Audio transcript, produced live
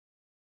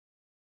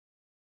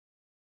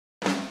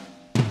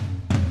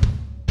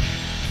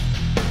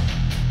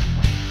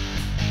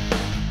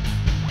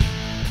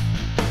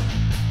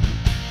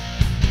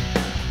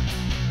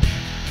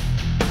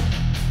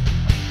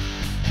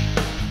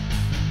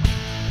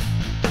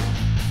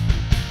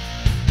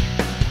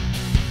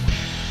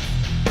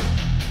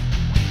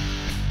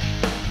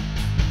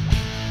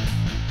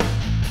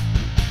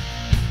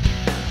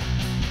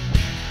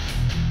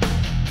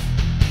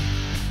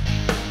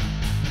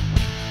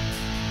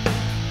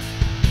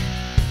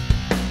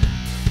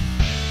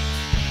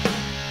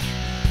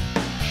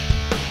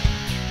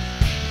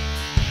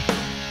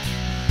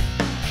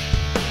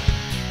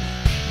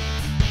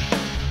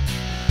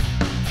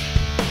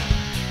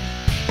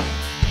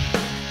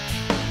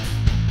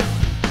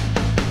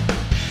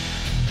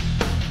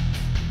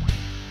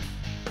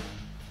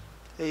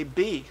Hey,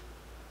 B,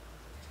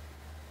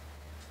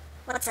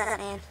 What's up,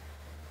 man?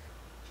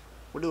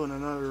 we're doing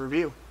another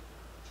review.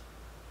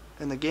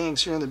 And the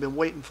gang's here and they've been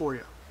waiting for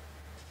you.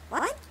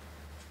 What?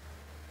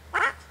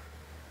 What?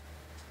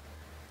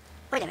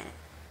 Wait a minute.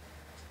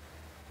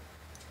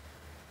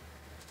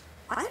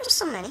 Why are there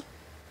so many?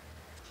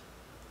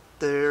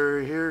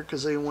 They're here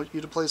because they want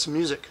you to play some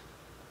music.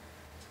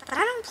 But I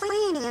don't play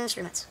any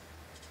instruments.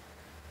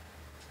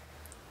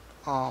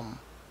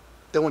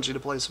 They want you to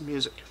play some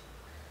music.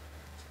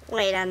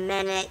 Wait a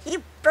minute.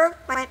 You broke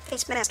my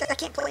face mask. I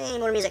can't play any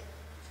more music.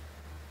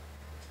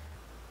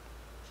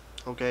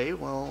 Okay,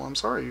 well, I'm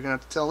sorry. You're going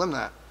to have to tell them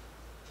that.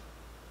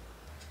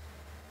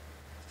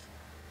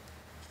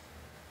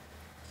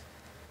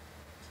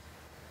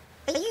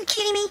 Are you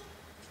kidding me?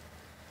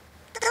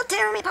 They'll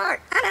tear me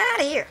apart. I'm out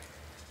of here.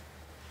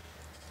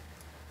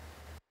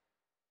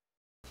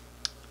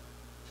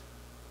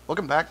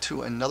 Welcome back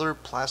to another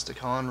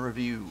Plasticon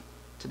review.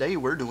 Today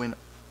we're doing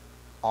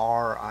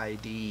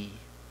RID,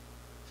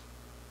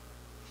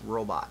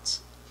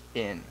 Robots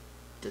in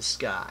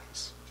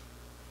Disguise.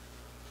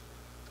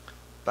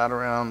 About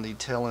around the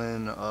tail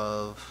end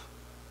of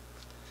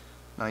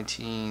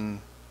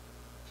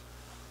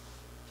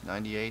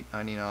 1998,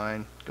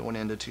 99, going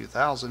into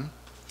 2000,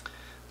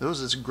 there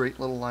was this great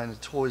little line of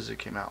toys that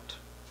came out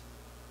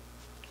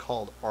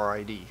called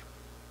RID.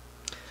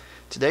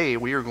 Today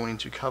we are going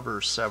to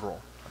cover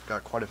several. I've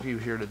got quite a few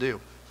here to do.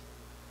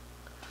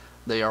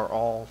 They are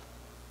all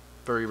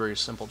very, very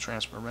simple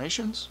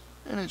transformations,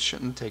 and it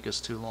shouldn't take us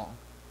too long.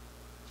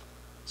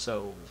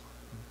 So,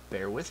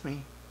 bear with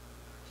me.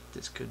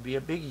 This could be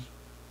a biggie.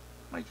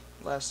 Might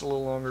last a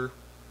little longer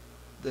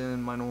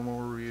than my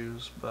normal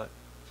reviews, but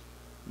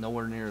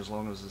nowhere near as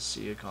long as the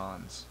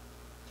Spychangers.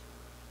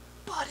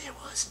 But it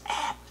was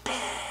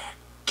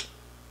epic!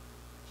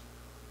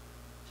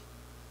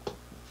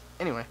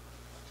 Anyway,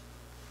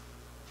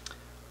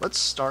 let's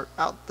start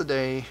out the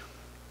day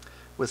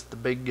with the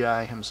big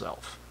guy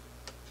himself.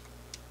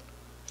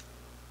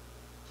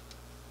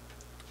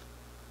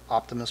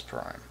 Optimus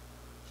Prime.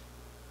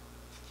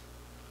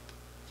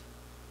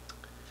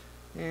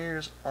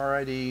 Here's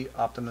RID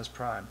Optimus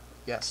Prime.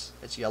 Yes,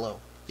 it's yellow.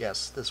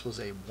 Yes, this was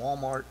a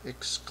Walmart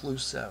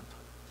exclusive.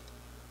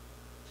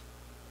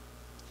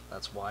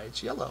 That's why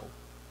it's yellow.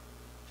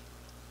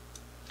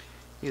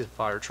 He's a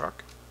fire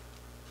truck.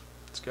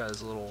 This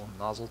guy's little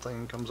nozzle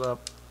thing comes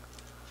up.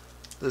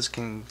 This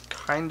can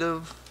kind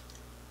of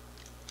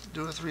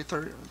do a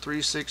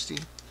 360.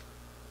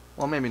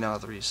 Well, maybe not a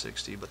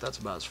 360, but that's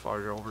about as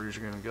far over as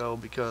you're going to go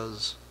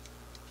because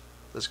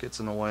this gets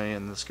in the way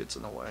and this gets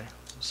in the way.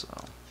 So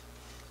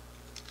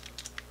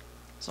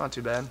it's not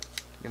too bad.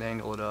 You can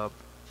angle it up.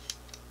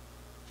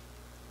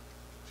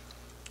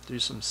 Do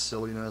some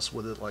silliness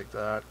with it like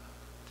that.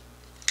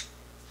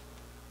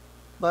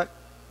 But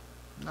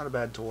not a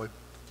bad toy.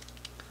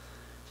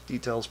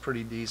 Detail's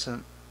pretty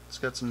decent. It's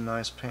got some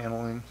nice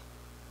paneling.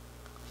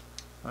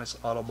 Nice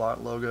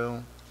Autobot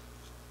logo.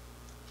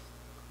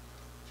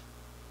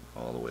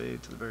 All the way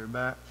to the very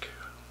back.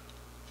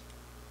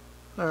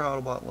 Another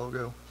Autobot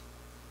logo.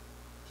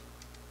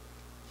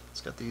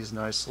 It's got these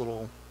nice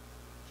little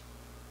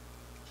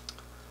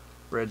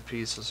red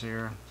pieces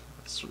here.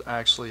 It's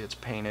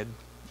painted.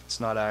 It's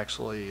not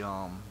actually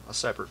a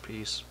separate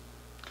piece.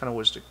 Kind of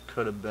wished it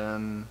could have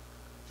been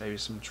maybe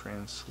some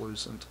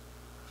translucent.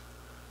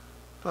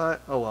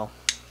 But oh well.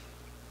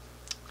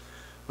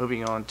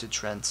 Moving on to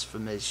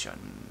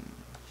transformation.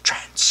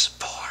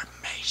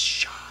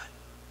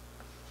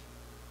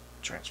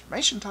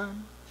 Transformation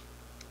time.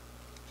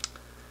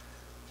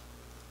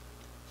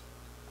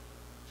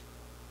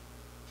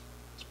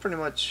 It's pretty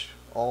much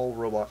all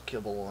robot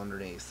kibble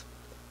underneath.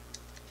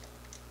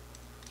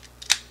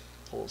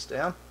 Pull this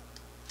down.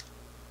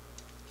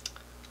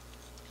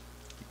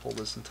 You pull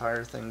this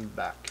entire thing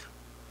back.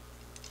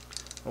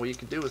 And what you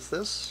can do with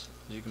this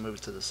is you can move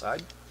it to the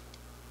side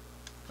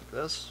like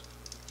this,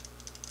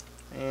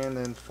 and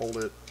then fold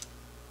it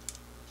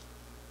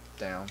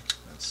down.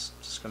 It's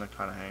just going to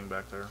kind of hang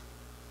back there.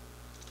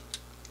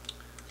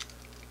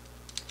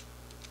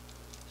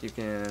 You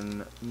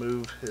can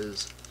move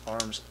his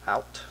arms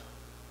out,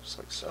 just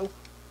like so,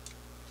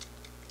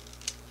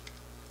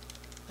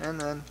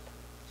 and then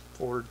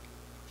forward.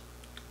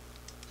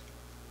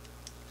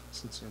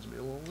 This one seems to be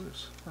a little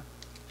loose.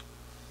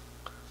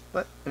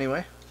 But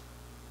anyway,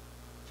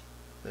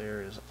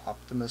 there is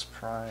Optimus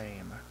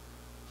Prime.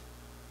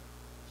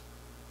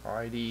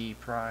 RID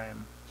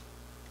Prime.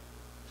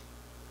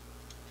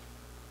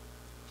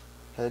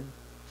 Head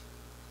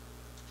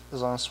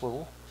is on a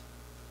swivel.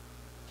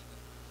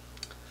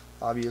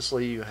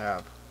 Obviously you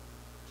have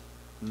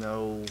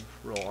no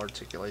real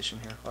articulation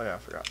here. Oh yeah, I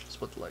forgot.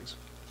 Split the legs.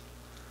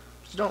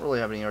 But you don't really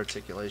have any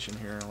articulation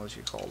here unless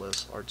you call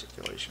this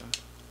articulation.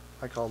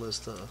 I call this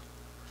the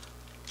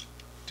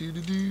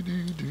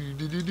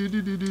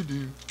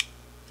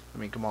I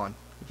mean, come on.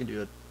 You can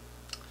do it.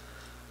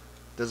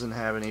 Doesn't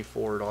have any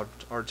forward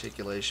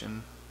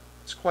articulation.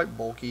 It's quite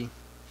bulky.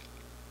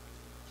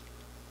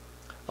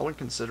 I wouldn't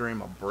consider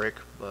him a brick,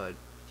 but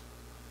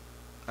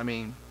I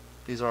mean,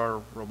 These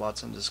are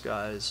robots in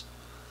disguise.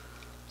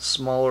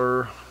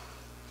 Smaller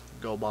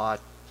GoBot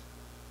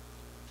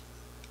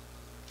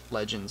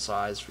Legend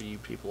size for you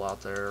people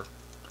out there,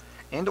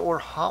 and or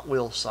Hot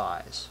Wheel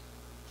size.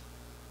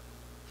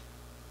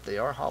 They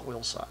are Hot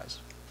Wheel size.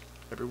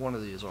 Every one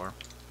of these are.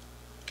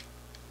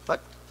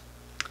 But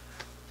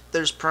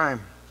there's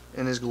Prime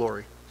in his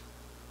glory.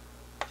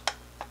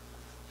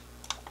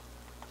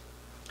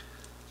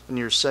 When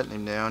you're setting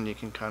him down, you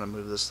can kind of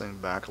move this thing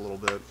back a little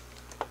bit.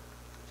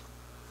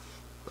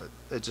 But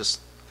it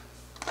just,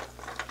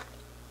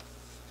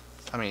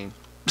 I mean,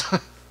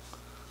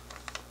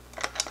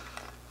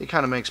 it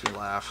kind of makes me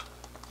laugh.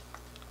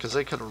 Because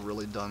they could have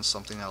really done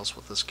something else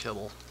with this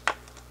kibble.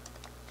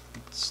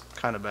 It's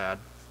kind of bad.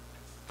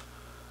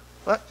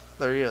 But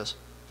there he is.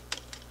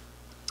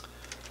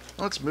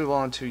 Let's move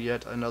on to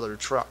yet another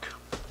truck.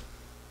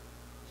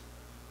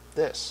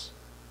 This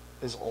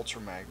is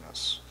Ultra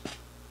Magnus.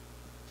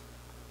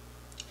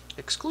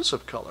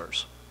 Exclusive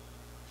colors.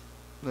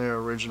 The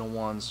original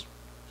one's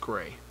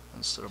gray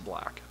instead of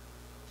black.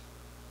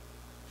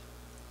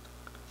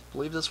 I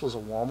believe this was a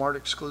Walmart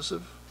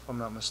exclusive, if I'm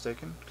not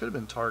mistaken. Could have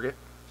been Target,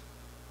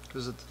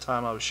 because at the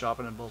time I was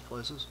shopping in both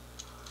places.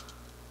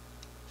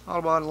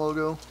 Autobot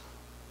logo.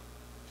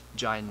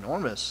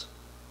 Ginormous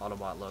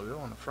Autobot logo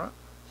on the front.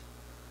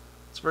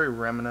 It's very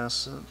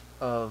reminiscent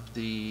of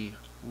the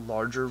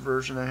larger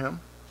version of him.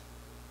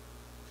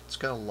 It's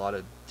got a lot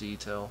of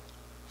detail.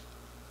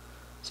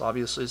 It's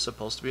obviously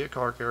supposed to be a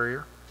car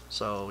carrier,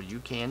 so you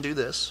can do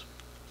this.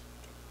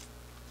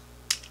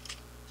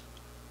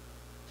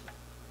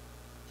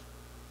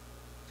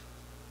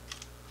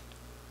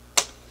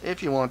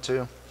 If you want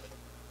to.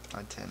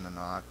 I tend to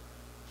not.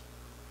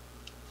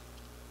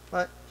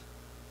 But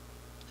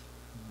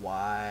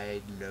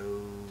wide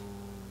load.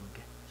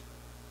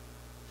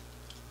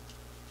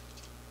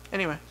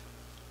 Anyway,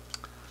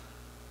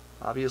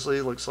 obviously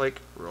it looks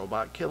like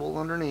robot kibble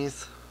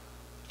underneath.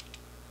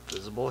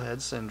 Visible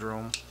head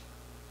syndrome.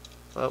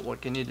 But what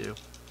can you do?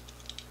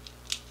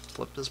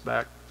 Flip this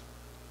back.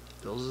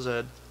 Fills his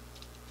head.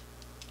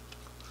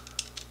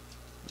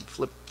 And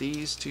flip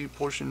these two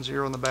portions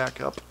here on the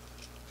back up.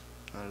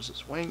 There's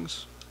his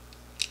wings.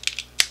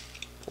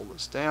 Pull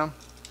this down.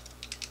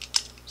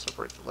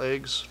 Separate the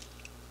legs.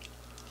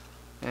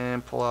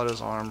 And pull out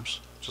his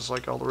arms. Just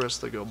like all the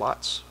rest of the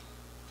GoBots.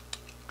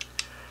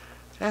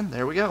 And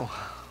there we go.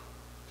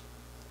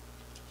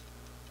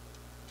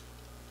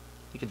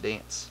 You can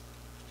dance.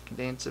 You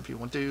can dance if you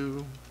want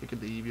to. You can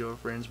leave your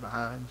friends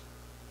behind.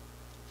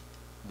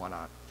 Why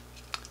not?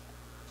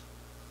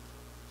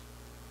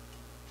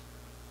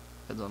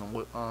 Head's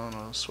on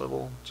a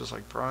swivel, just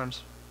like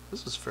Prime's.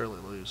 This is fairly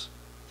loose.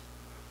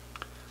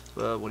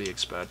 But what do you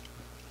expect?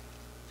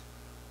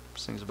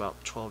 This thing's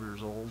about 12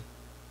 years old.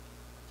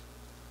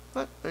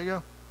 But there you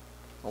go.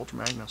 Ultra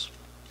Magnus.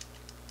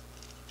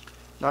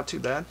 Not too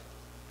bad.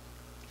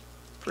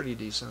 Pretty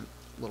decent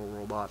little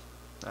robot.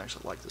 I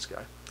actually like this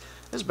guy.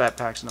 His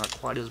backpack's not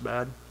quite as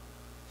bad,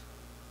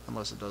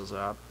 unless it does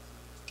that.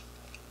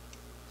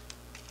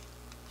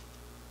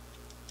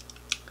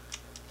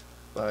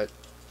 But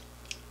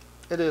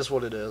it is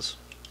what it is.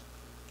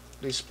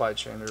 These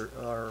Spychangers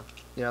are,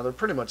 yeah, they're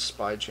pretty much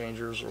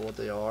Spychangers, or what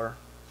they are.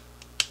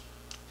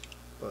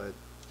 But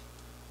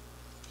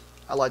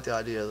I like the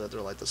idea that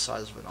they're like the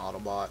size of an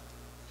Autobot.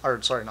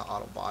 Or, sorry, not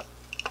Autobot.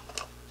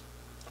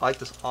 I like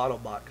this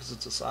Autobot because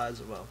it's the size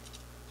of a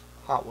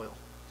Hot Wheel.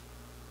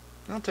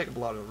 It'll take up a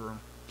lot of room,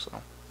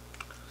 so.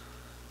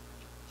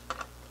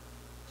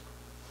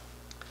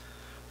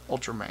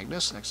 Ultra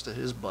Magnus next to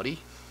his buddy.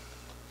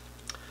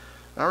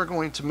 Now we're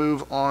going to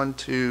move on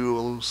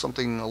to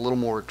something a little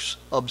more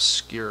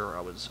obscure,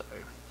 I would say.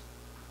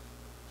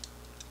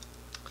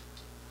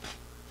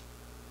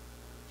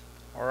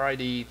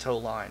 RID tow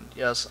line.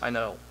 Yes, I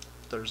know.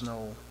 There's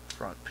no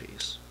front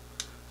piece.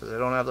 They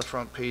don't have the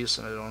front piece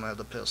and they don't have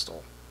the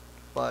pistol.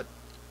 But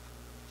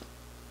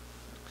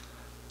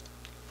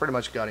pretty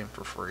much got him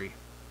for free.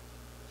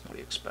 What do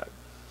you expect?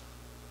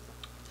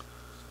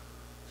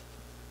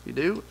 What you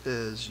do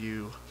is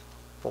you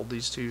fold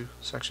these two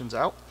sections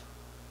out.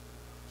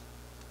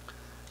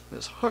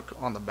 This hook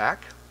on the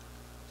back,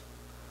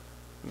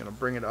 I'm going to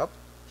bring it up,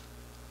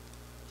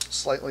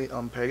 slightly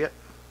unpeg it.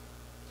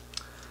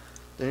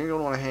 Then you're going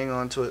to want to hang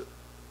on to it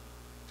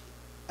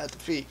at the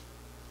feet.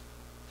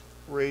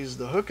 Raise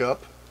the hook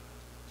up.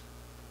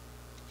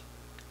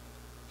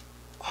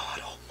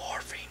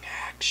 Automorphing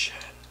action.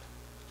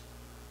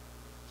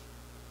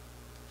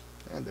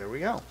 And there we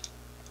go.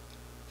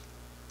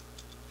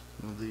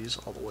 Move these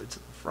all the way to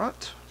the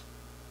front.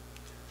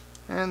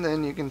 And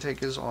then you can take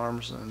his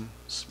arms and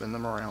spin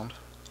them around.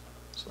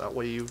 So that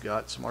way you've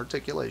got some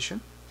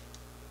articulation.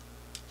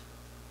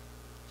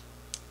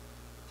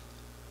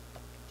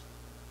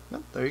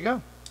 Yep, there you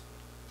go.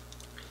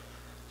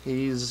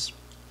 He's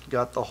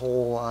got the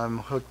whole I'm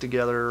hooked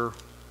together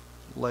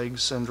leg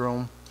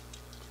syndrome.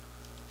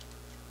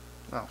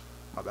 Oh,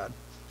 my bad.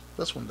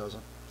 This one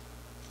doesn't.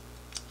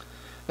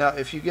 Now,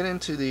 if you get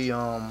into the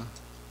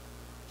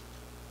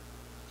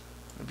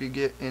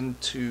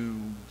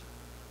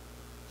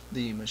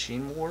the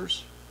Machine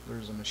Wars.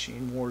 There's a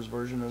Machine Wars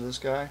version of this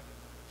guy.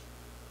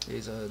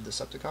 He's a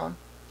Decepticon.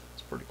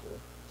 It's pretty cool.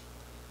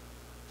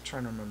 I'm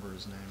trying to remember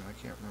his name. I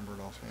can't remember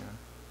it offhand.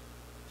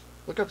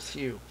 Look up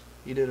Hugh.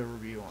 He did a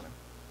review on him.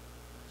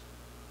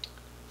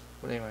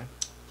 But anyway,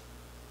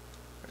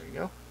 there you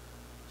go.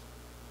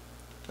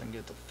 If I can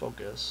get the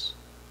focus.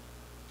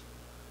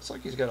 It's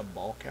like he's got a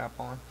ball cap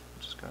on,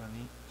 which is kind of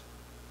neat.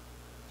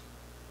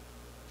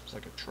 It's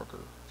like a trucker.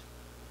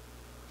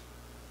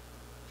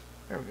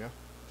 There we go.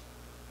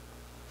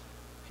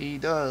 He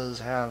does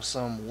have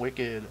some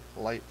wicked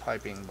light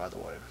piping, by the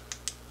way.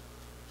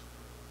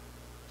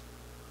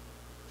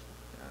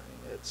 I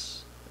mean,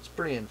 it's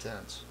pretty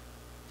intense.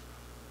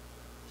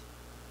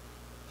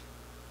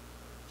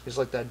 He's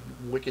like that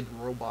wicked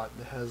robot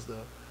that has the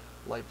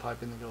light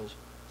piping that goes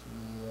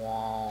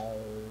wow,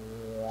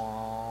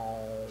 wow,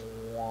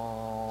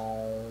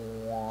 wow,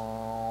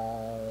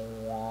 wow,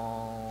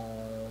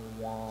 wow,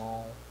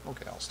 wow.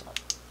 Okay, I'll stop.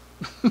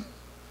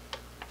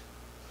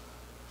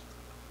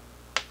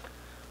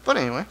 But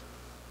anyway,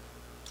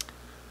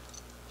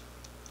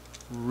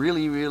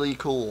 really, really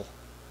cool.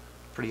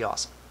 Pretty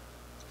awesome.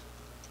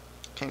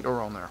 Can't go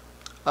wrong there.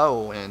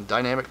 Oh, and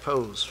dynamic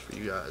pose for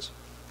you guys.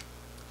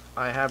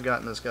 I have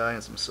gotten this guy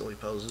in some silly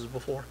poses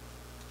before.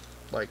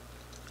 Like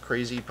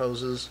crazy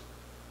poses.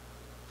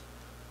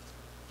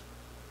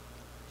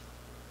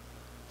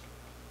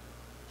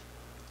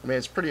 I mean,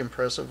 it's pretty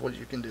impressive what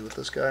you can do with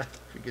this guy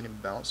if you get him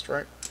balanced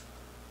right.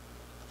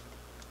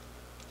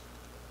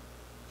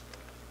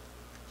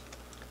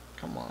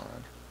 Come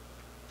on.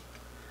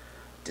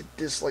 Did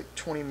this like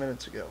 20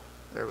 minutes ago.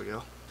 There we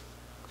go.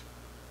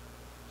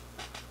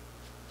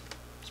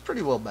 It's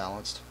pretty well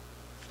balanced.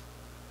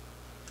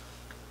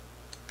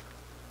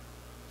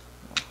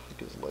 I'll stick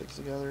his legs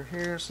together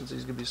here since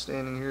he's going to be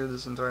standing here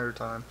this entire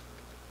time.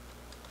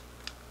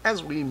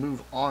 As we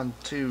move on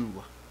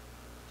to...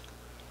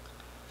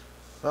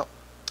 Well,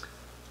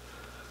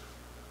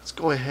 let's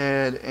go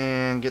ahead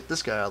and get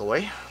this guy out of the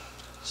way.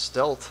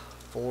 Stealth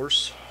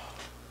Force.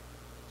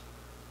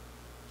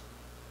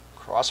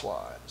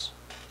 Crosswise.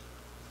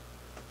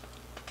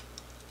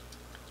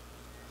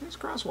 He's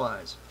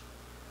crosswise.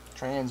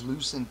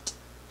 Translucent.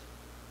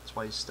 That's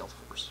why he's Stealth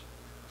Force.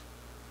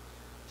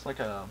 It's like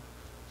a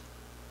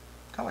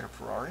kind of like a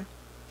Ferrari.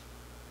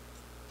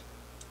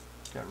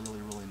 Got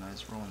really, really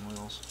nice rolling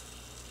wheels.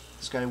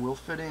 This guy will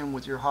fit in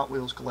with your Hot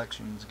Wheels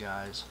collections,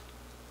 guys.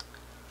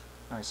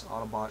 Nice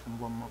Autobot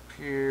emblem up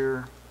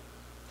here.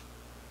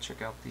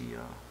 Check out the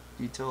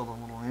detail of the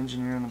little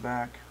engine here in the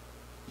back.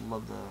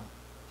 Love the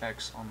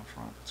X on the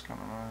front. It's kind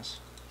of nice.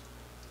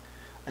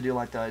 I do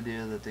like the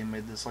idea that they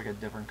made this like a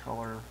different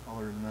color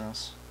other than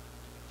this.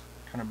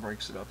 Kind of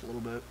breaks it up a little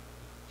bit.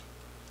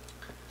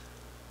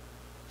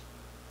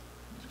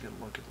 Let's get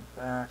a look at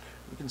the back.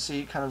 You can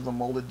see kind of the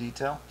molded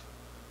detail.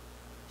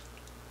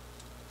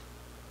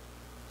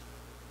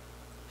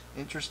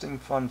 Interesting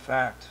fun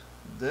fact.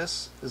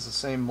 This is the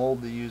same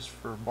mold they used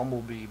for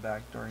Bumblebee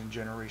back during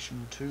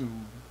Generation 2.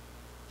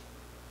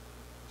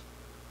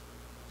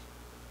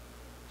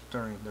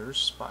 During their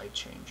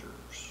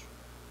Spychangers.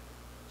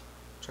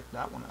 Check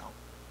that one out.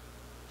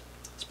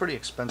 It's pretty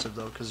expensive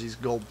though because he's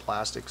gold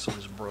plastic, so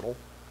he's brittle.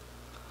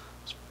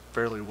 It's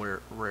fairly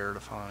rare to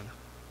find.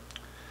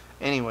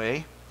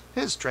 Anyway,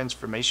 his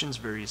transformation's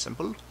very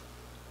simple.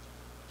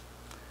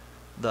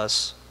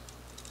 Thus,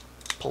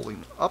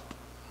 pulling up,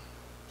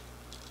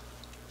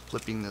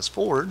 flipping this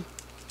forward,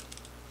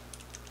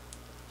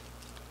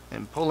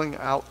 and pulling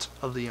out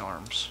of the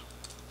arms.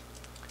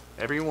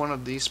 Every one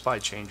of these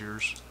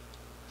Spychangers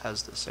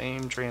has the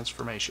same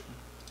transformation,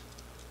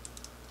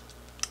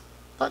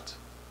 but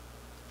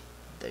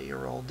they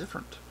are all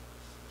different.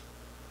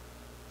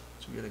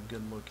 So you get a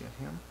good look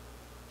at him.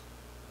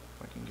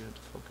 If I can get it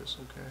to focus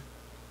okay.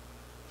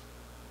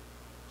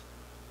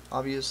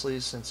 Obviously,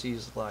 since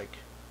he's like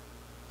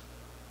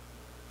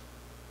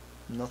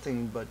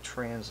nothing but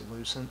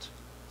translucent,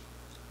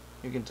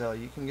 you can tell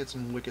you can get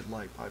some wicked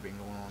light piping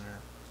going on here.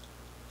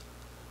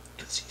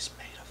 Because he's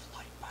made of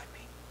light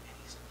piping and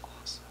he's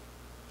awesome.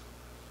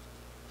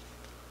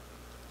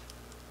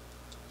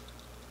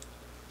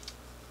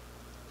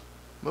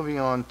 Moving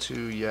on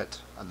to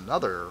yet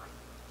another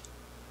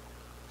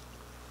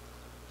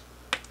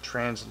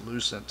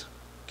translucent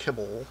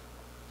kibble.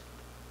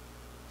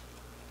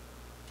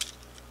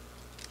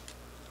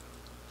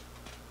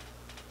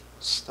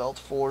 Stealth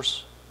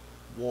Force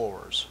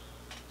Wars.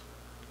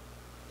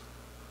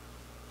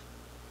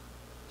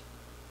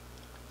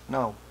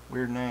 No,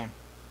 weird name.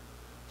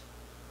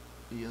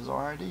 He is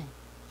RID. You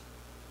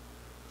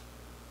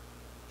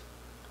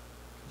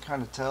can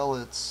kind of tell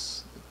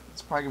it's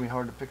probably going to be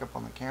hard to pick up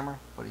on the camera,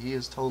 but he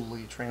is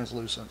totally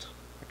translucent.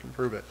 I can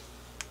prove it.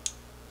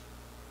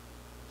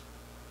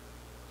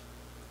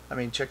 I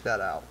mean, check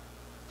that out.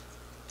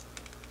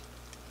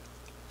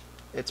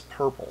 It's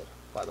purple,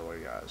 by the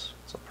way, guys.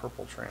 It's a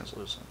purple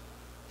translucent.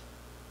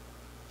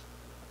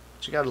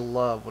 But you gotta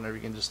love whenever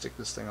you can just stick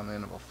this thing on the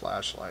end of a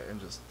flashlight and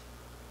just...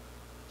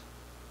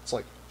 It's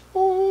like...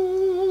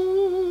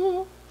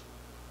 Ooh,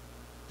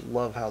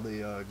 love how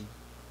the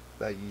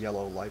that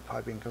yellow light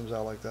piping comes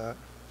out like that.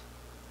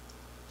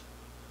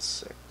 It's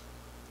sick.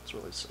 It's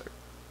really sick.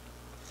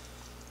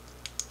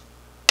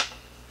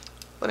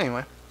 But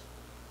anyway,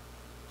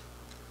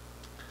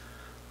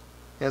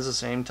 he has the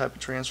same type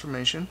of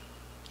transformation.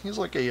 He's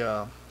like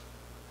a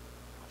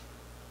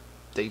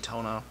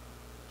Daytona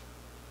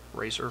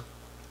racer.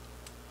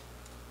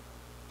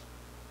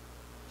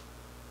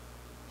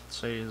 I'd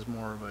say he's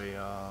more of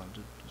a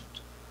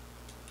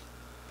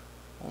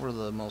what were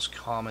the most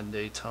common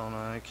Daytona?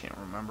 I can't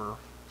remember.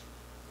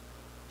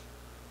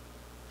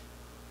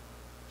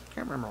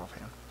 Can't remember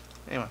offhand.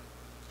 Anyway,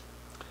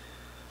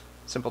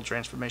 simple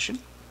transformation.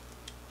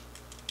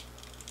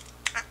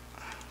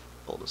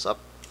 Pull this up.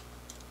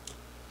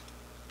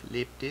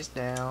 Flip this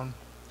down.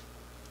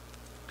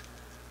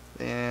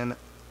 Then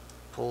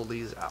pull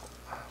these out.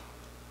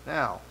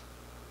 Now,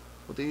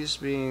 with these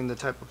being the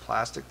type of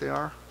plastic they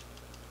are,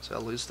 see how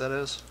loose that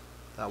is?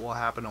 That will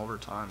happen over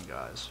time,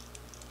 guys.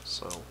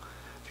 So,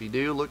 if you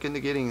do look into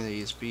getting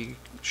these, be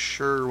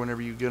sure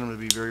whenever you get them to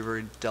be very,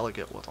 very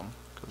delicate with them,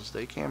 because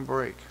they can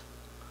break.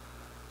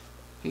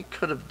 He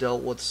could have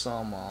dealt with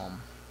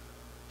some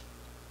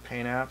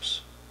paint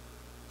apps,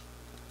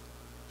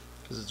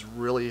 because it's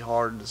really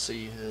hard to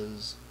see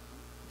his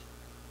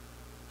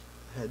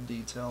head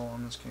detail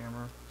on this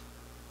camera.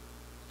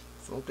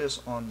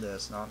 Focus on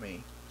this, not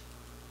me.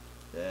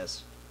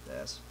 This.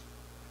 There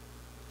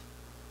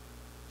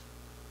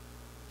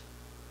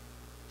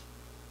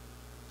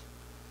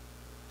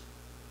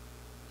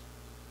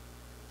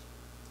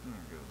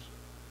it goes.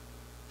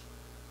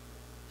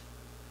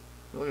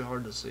 Really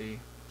hard to see,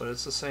 but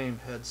it's the same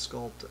head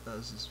sculpt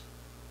as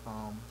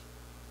I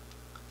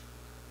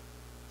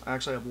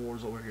actually have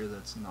Wars over here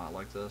that's not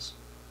like this.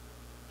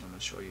 I'm going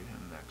to show you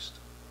him next,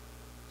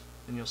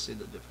 and you'll see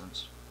the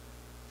difference.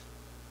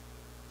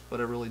 But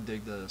I really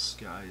dig this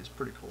guy. He's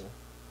pretty cool.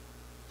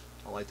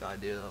 I like the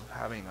idea of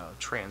having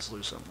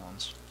translucent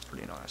ones.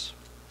 Pretty nice.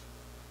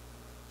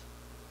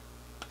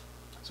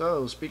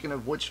 So, speaking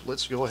of which,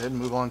 let's go ahead and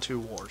move on to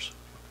Wars.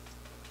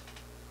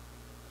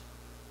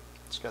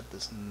 It's got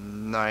this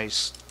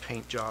nice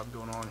paint job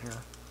going on here.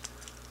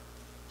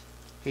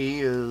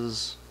 He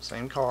is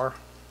same car,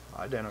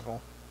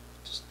 identical.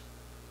 Just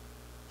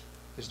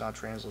he's not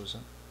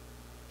translucent.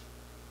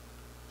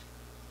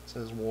 It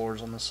says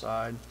Wars on the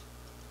side.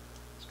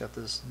 It's got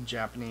this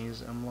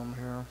Japanese emblem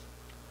here.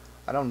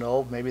 I don't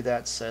know, maybe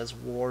that says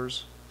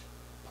Wars,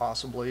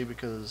 possibly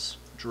because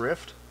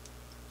Drift,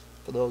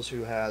 for those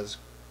who has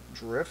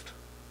Drift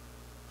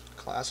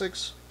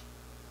Classics,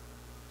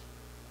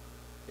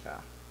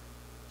 yeah,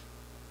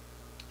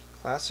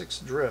 Classics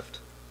Drift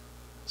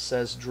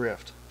says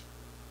Drift,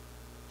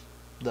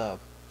 the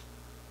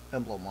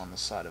emblem on the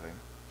side of him.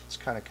 It's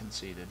kind of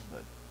conceited,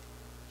 but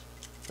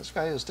this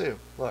guy is too.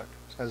 Look,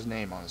 he's got his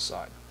name on his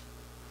side.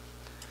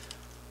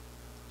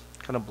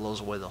 Kind of blows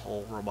away the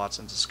whole robots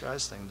in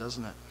disguise thing,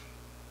 doesn't it?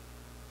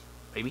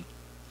 Maybe.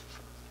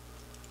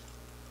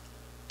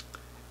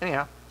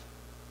 Anyhow,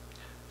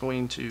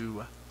 going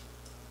to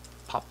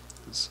pop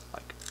this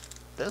like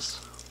this.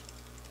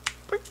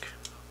 Quick.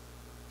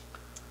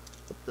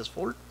 Flip this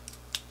forward.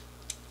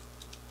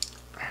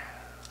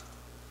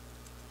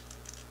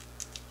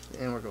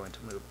 And we're going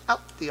to move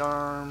out the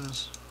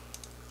arms.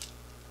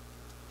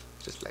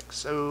 Just like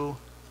so.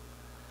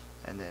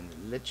 And then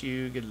let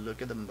you get a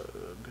look at the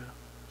mug.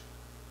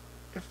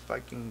 If I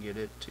can get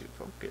it to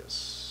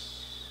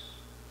focus.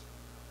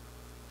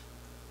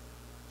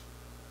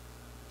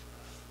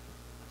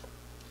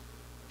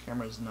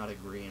 Camera's not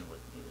agreeing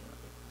with me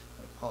tonight.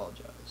 I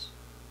apologize.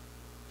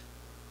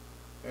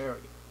 There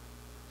we go.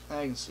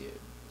 I can see it.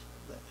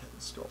 That head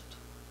sculpt.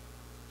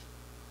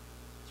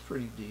 It's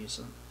pretty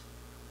decent.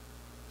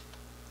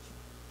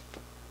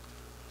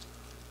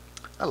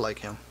 I like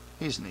him.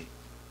 He's neat.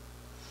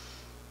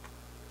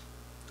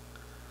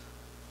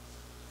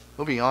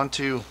 Moving on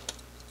to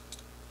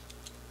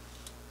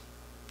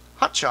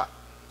Hotshot.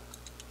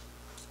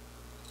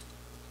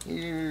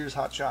 Here's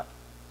Hotshot.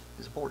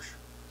 He's a Porsche.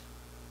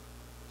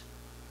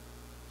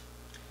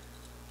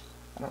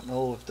 I don't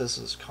know if this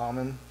is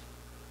common,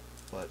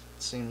 but it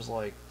seems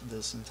like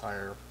this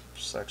entire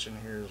section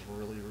here is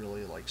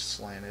really like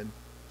slanted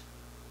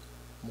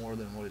more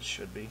than what it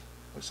should be.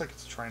 Looks like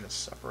it's trying to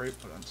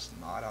separate, but it's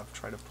not. I've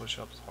tried to push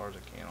up as hard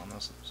as I can on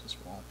this. It just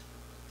won't.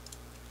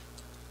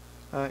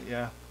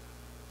 Yeah.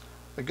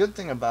 The good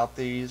thing about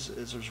these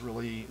is there's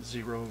really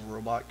zero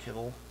robot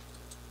kibble,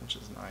 which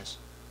is nice.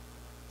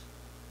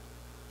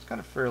 It's got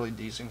a fairly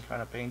decent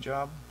kind of paint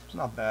job. It's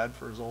not bad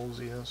for as old as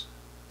he is.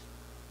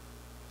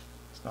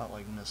 It's not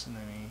like missing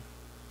any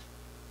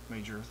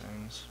major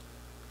things.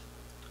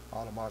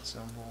 Autobot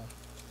symbol.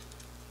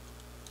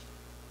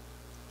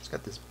 It's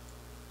got this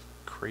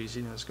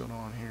craziness going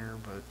on here,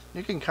 but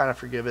you can kind of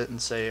forgive it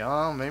and say,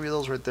 oh, maybe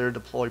those right there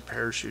deploy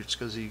parachutes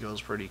because he goes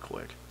pretty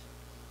quick.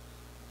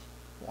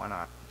 Why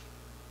not?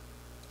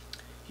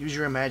 Use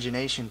your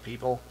imagination,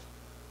 people.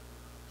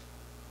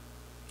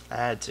 I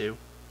had to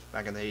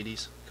back in the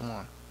 80s. Come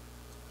on.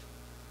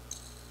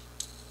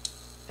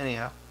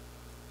 Anyhow,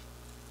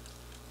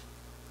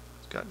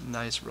 Got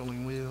nice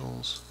rolling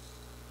wheels.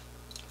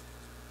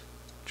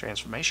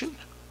 Transformation.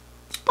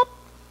 Boop.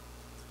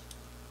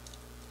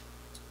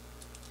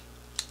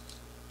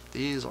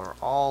 These are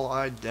all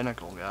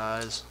identical,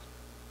 guys.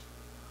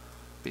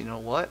 But you know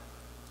what?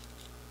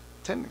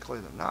 Technically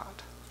they're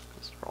not,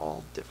 because they're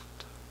all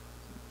different.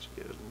 Let's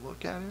get a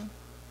look at him.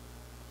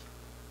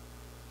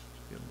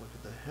 Let's get a look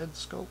at the head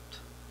sculpt.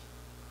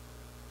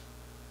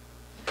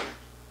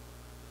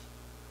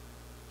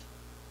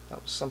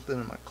 That was something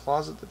in my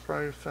closet that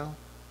probably fell.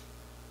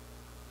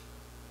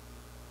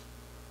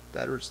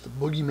 That or it's the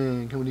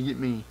boogeyman coming to get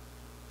me.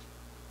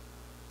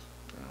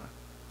 Anyway.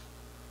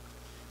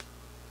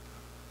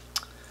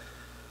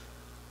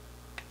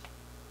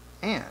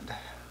 And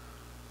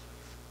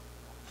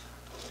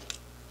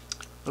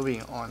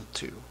moving on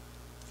to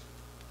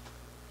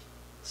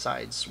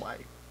side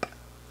swipe.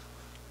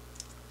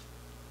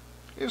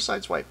 Here's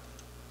side swipe.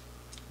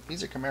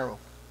 He's a Camaro.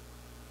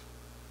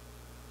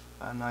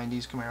 A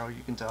 90s Camaro,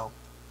 you can tell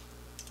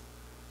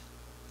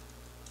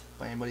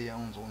by anybody that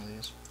owns one of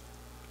these.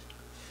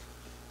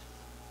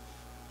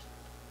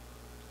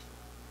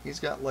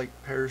 He's got like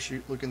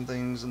parachute looking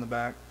things in the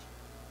back.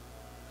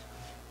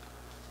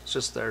 It's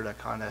just there to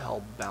kind of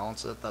help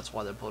balance it. That's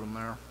why they put them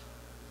there,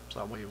 so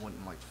that way it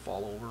wouldn't like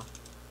fall over.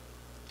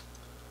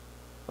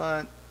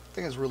 But I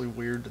think it's really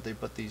weird that they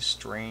put these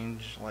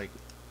strange like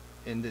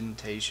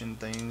indentation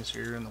things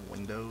here in the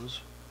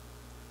windows,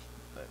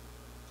 but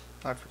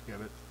I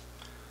forgive it.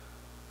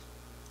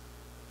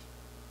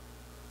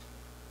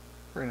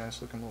 Very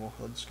nice looking little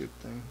hood scoop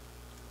thing.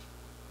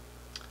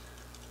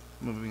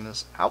 Moving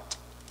this out.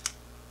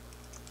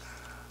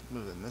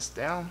 Moving this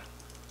down.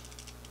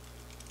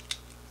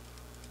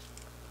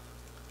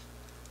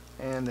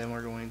 And then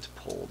we're going to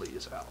pull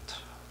these out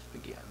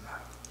again.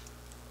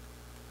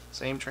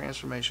 Same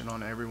transformation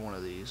on every one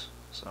of these,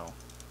 so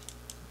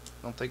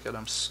don't think that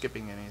I'm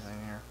skipping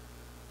anything here.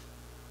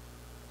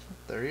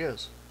 There he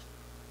is.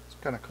 It's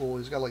kind of cool.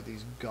 He's got like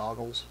these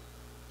goggles.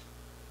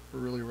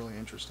 Really, really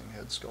interesting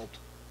head sculpt.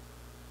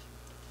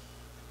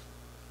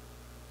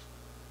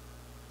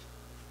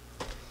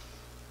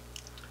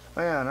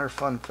 Oh yeah, another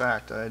fun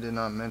fact I did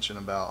not mention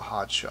about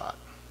Hot Shot.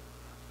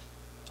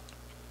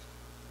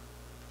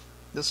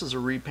 This is a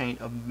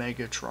repaint of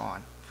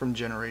Megatron from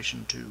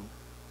Generation 2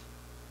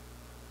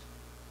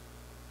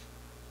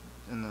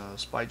 in the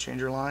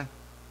Spychanger line.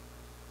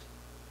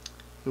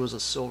 It was a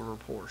silver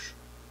Porsche.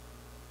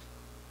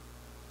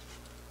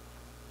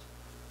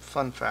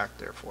 Fun fact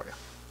there for you.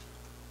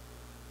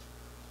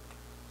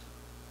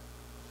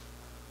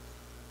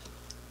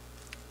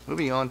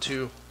 Moving on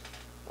to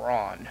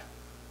Brawn.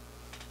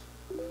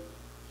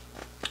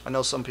 I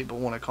know some people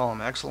want to call him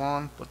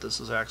Exelon, but this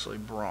is actually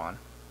Brawn.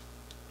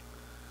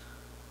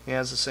 He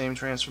has the same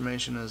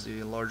transformation as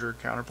the larger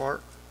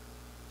counterpart.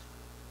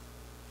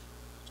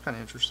 It's kind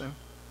of interesting.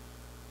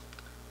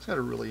 It's got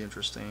a really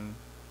interesting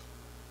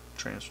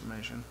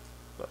transformation,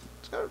 but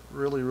it's got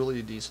really,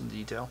 really decent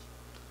detail.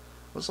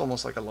 It's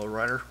almost like a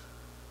lowrider.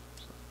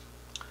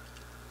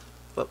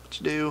 But what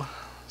you do,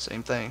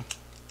 same thing.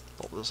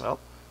 Pull this out.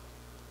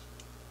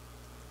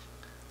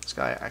 This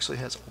guy actually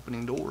has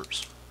opening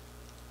doors,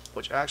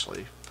 which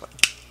actually, if I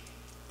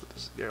put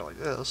this together like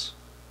this,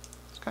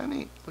 it's kind of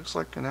neat. Looks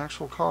like an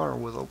actual car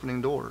with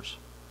opening doors.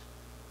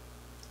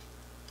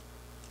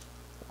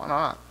 Why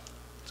not?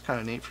 It's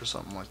kind of neat for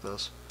something like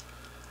this.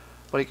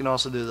 But you can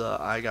also do the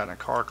I got in a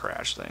car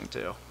crash thing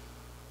too.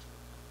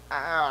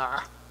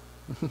 Ah!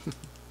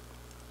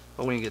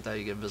 But when you get that,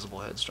 you get visible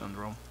head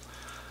syndrome.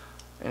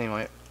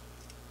 Anyway,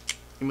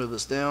 you move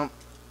this down.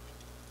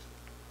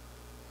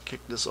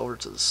 Kick this over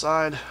to the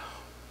side,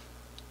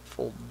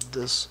 fold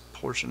this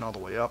portion all the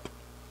way up,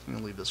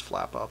 and leave this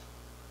flap up.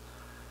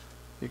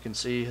 You can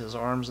see his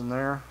arms in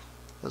there.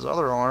 His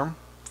other arm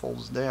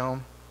folds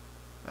down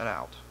and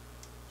out.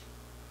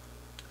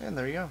 And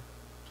there you go.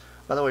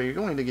 By the way, you're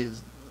going to get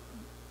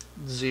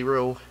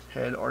zero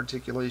head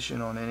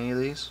articulation on any of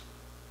these.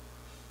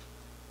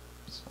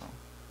 So,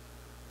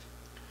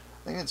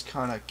 I think it's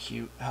kind of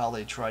cute how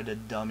they tried to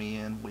dummy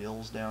in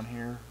wheels down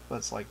here, but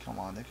it's like, come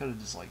on, they could have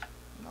just like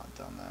not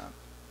done that.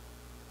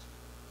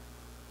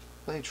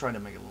 They tried to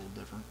make it a little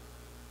different.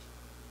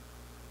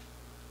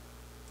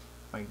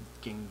 I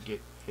can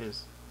get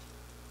his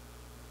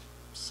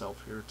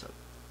self here to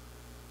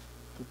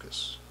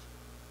focus.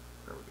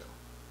 There we go.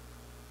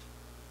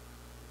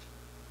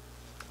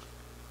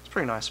 It's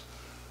pretty nice.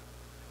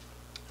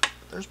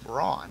 There's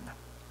Brawn.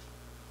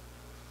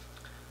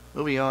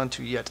 Moving on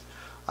to yet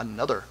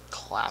another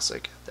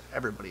classic that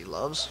everybody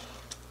loves.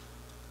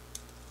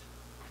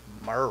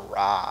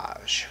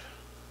 Mirage.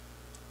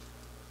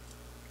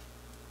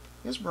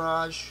 Here's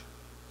Mirage,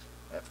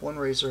 F1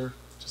 racer,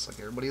 just like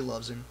everybody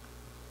loves him.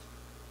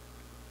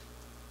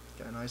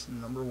 Got a nice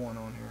number 1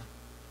 on here.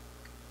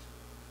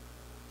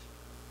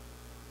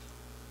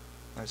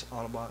 Nice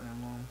Autobot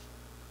emblem.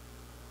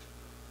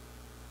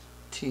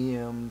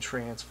 TM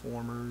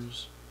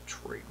Transformers,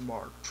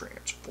 trademark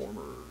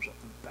Transformers on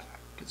the back,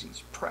 because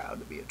he's proud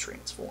to be a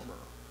Transformer.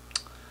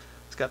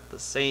 It's got the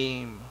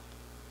same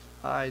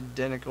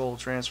identical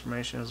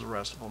transformation as the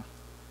rest of them.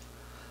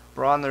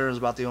 Brawn there is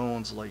about the only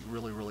one's like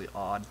really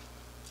odd.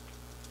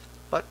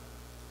 But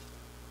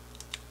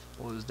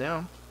pull this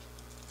down,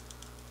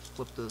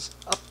 flip this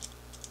up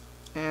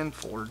and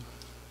forward,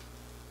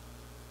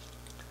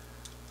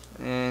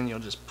 and you'll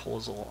just pull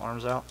his little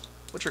arms out,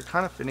 which are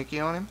kind of finicky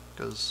on him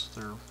because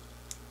they're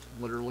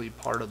literally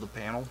part of the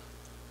panel.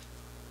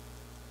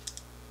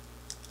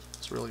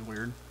 It's really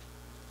weird.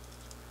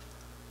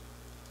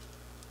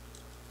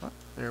 But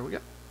there we go.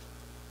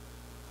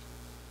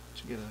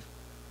 Did you get a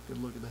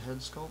good look at the head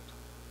sculpt?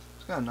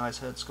 It's got a nice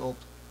head sculpt.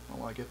 I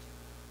like it.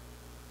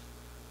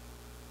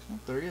 Oh,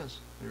 there he is.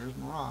 There's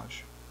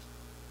Mirage.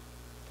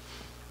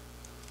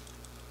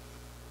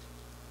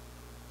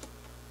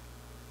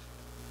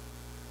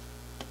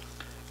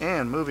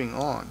 And moving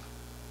on.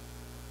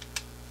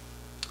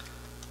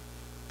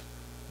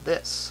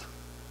 This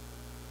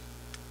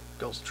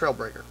goes to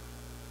Trailbreaker.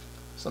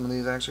 Some of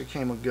these actually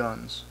came with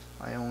guns.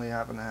 I only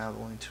happen to have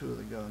only 2 of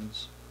the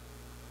guns.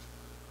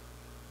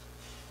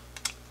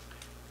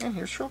 And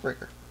here's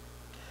Trailbreaker.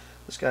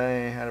 This guy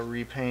had a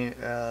repaint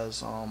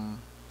as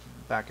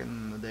back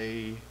in the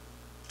day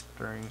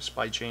during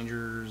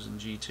Spychangers and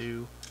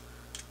G2.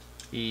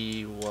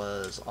 He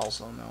was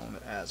also known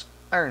as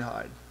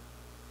Ironhide.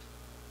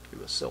 He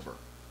was silver.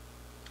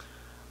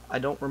 I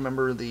don't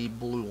remember the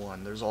blue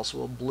one. There's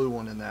also a blue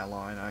one in that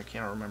line. I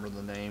can't remember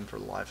the name for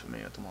the life of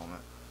me at the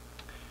moment.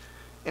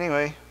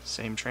 Anyway,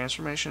 same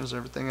transformation as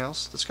everything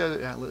else. This guy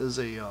is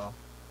a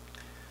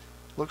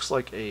looks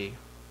like a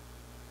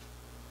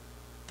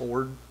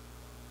Ford,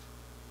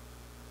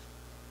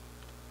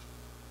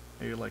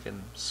 maybe like a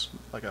it's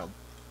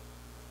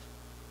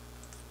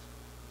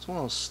one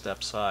of those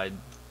step side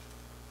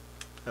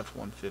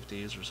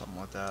F-150s or something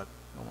like that,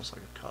 almost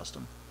like a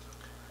custom.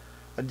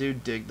 I do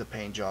dig the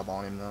paint job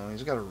on him though.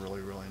 He's got a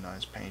really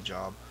nice paint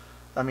job.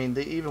 I mean,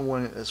 they even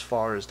went as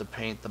far as to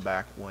paint the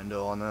back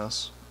window on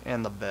this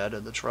and the bed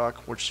of the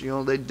truck, which, you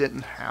know, they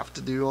didn't have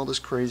to do all this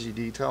crazy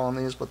detail on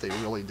these, but they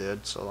really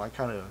did. So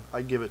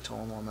I give it to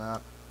them on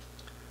that,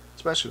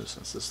 especially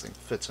since this thing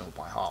fits in with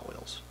my Hot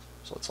Wheels.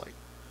 So it's like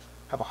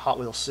have a Hot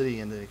Wheels city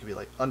and then it could be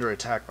like under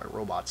attack by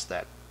robots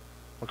that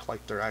look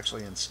like they're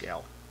actually in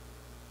scale.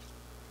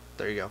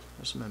 There you go.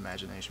 There's some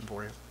imagination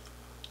for you.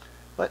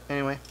 But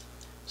anyway,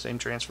 same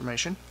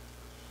transformation.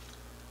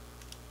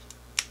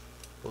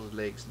 Pull the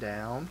legs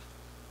down.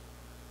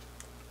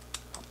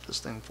 Pop this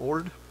thing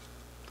forward.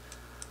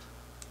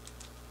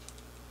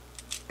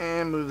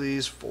 And move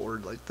these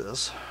forward like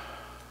this.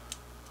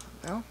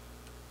 Now.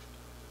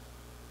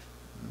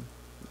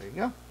 There you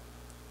go.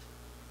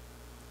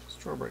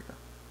 Trailbreaker.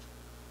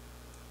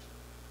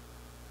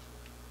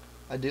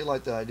 I do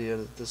like the idea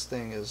that this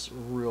thing is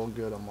real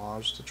good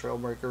homage to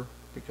Trailbreaker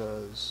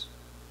because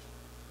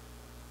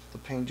the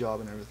paint job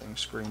and everything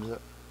screams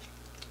it.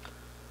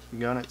 The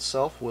gun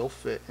itself will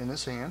fit in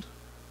his hand.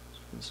 As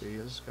you can see,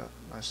 it's got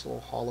nice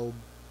little hollow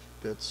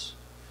bits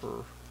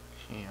for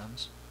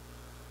hands.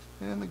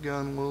 And the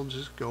gun will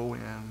just go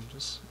in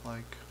just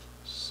like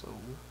so.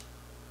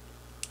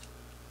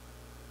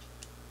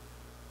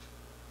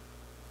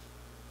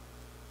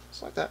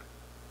 Just like that.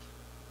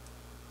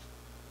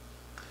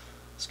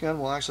 This gun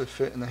will actually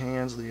fit in the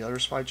hands of the other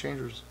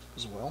Spychangers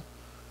as well.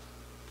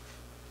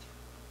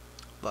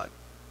 But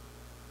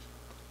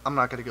I'm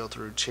not going to go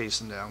through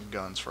chasing down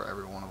guns for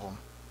every one of them.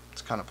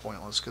 It's kind of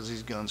pointless because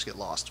these guns get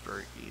lost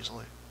very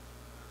easily.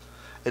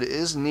 It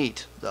is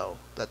neat, though,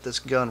 that this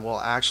gun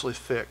will actually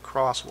fit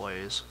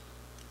crossways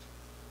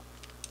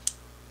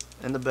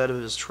in the bed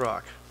of his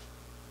truck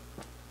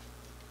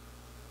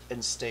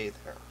and stay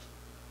there.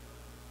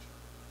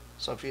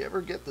 So if you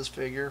ever get this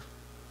figure,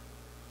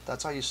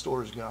 that's how you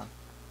store his gun.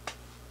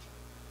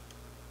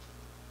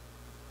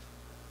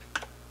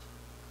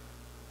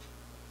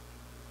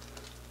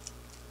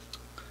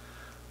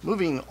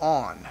 Moving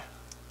on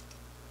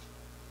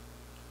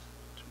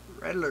to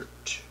Red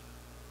Alert.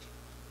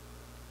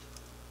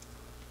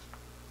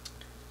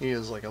 He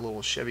is like a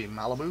little Chevy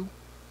Malibu.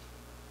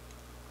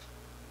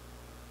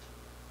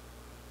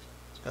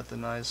 It's got the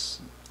nice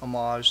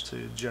homage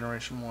to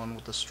Generation 1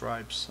 with the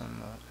stripes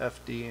and the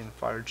FD and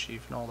Fire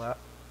Chief and all that.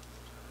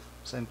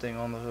 Same thing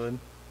on the hood.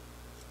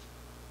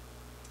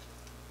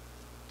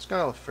 It's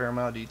got a fair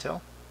amount of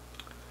detail.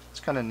 It's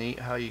kind of neat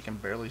how you can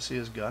barely see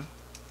his gun,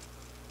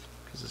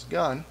 because his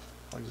gun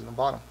plugs in the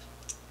bottom,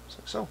 just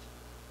like so.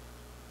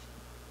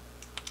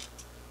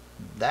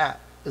 That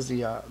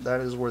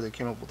is where they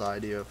came up with the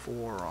idea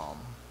for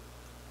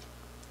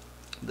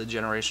the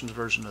Generations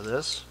version of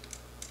this,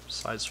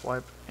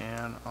 Sideswipe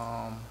and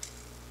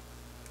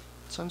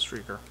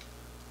Sunstreaker.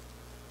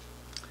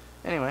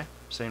 Anyway,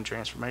 same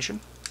transformation.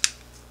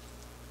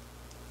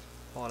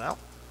 Pull it out,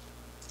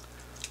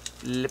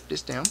 lift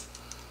this down,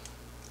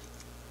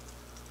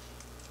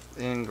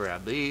 and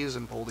grab these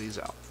and pull these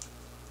out.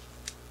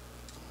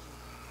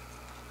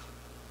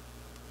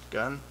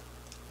 Gun,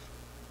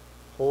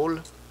 hole,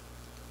 and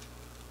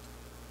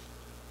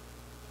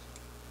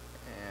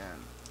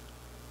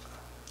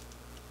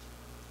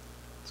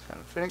it's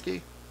kind of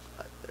finicky,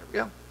 but there we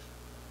go.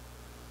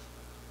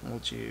 I'll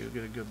let you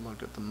get a good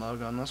look at the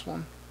mug on this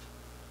one.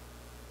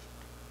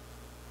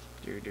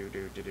 Pay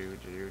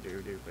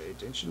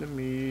attention to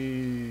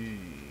me.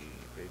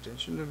 Pay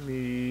attention to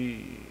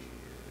me.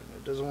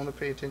 It doesn't want to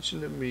pay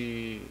attention to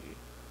me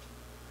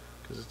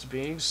because it's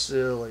being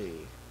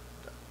silly.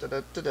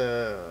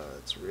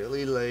 It's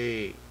really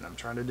late, and I'm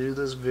trying to do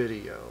this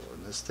video,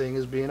 and this thing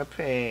is being a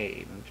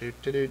pain.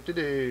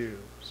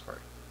 Sorry.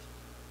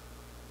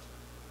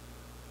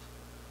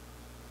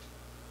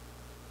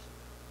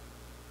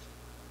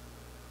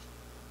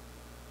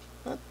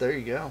 But there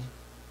you go.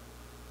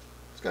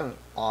 It's got an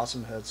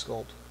awesome head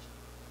sculpt.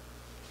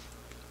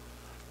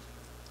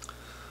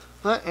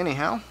 But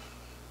anyhow,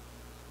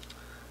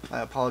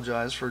 I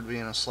apologize for it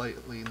being a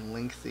slightly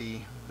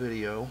lengthy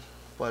video,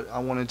 but I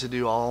wanted to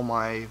do all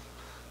my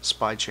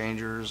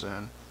Spychangers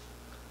and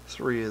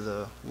 3 of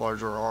the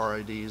larger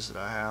RIDs that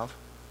I have.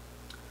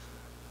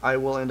 I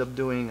will end up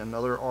doing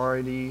another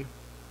RID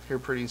here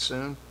pretty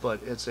soon,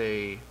 but it's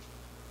a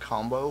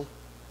combo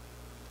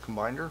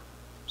combiner,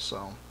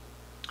 so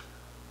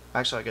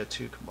actually I got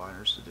 2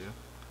 combiners to do.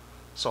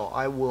 So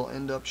I will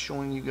end up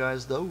showing you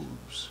guys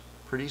those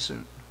pretty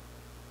soon.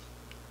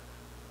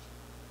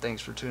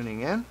 Thanks for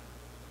tuning in.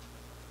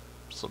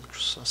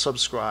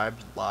 Subscribe,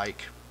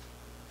 like,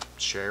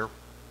 share,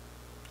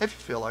 if you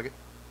feel like it.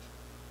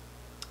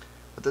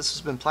 But this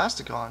has been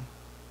Plasticon.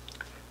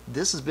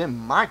 This has been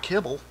my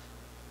kibble.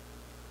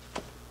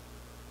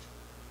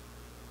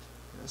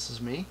 This is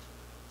me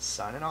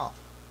signing off.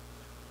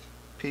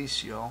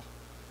 Peace, y'all.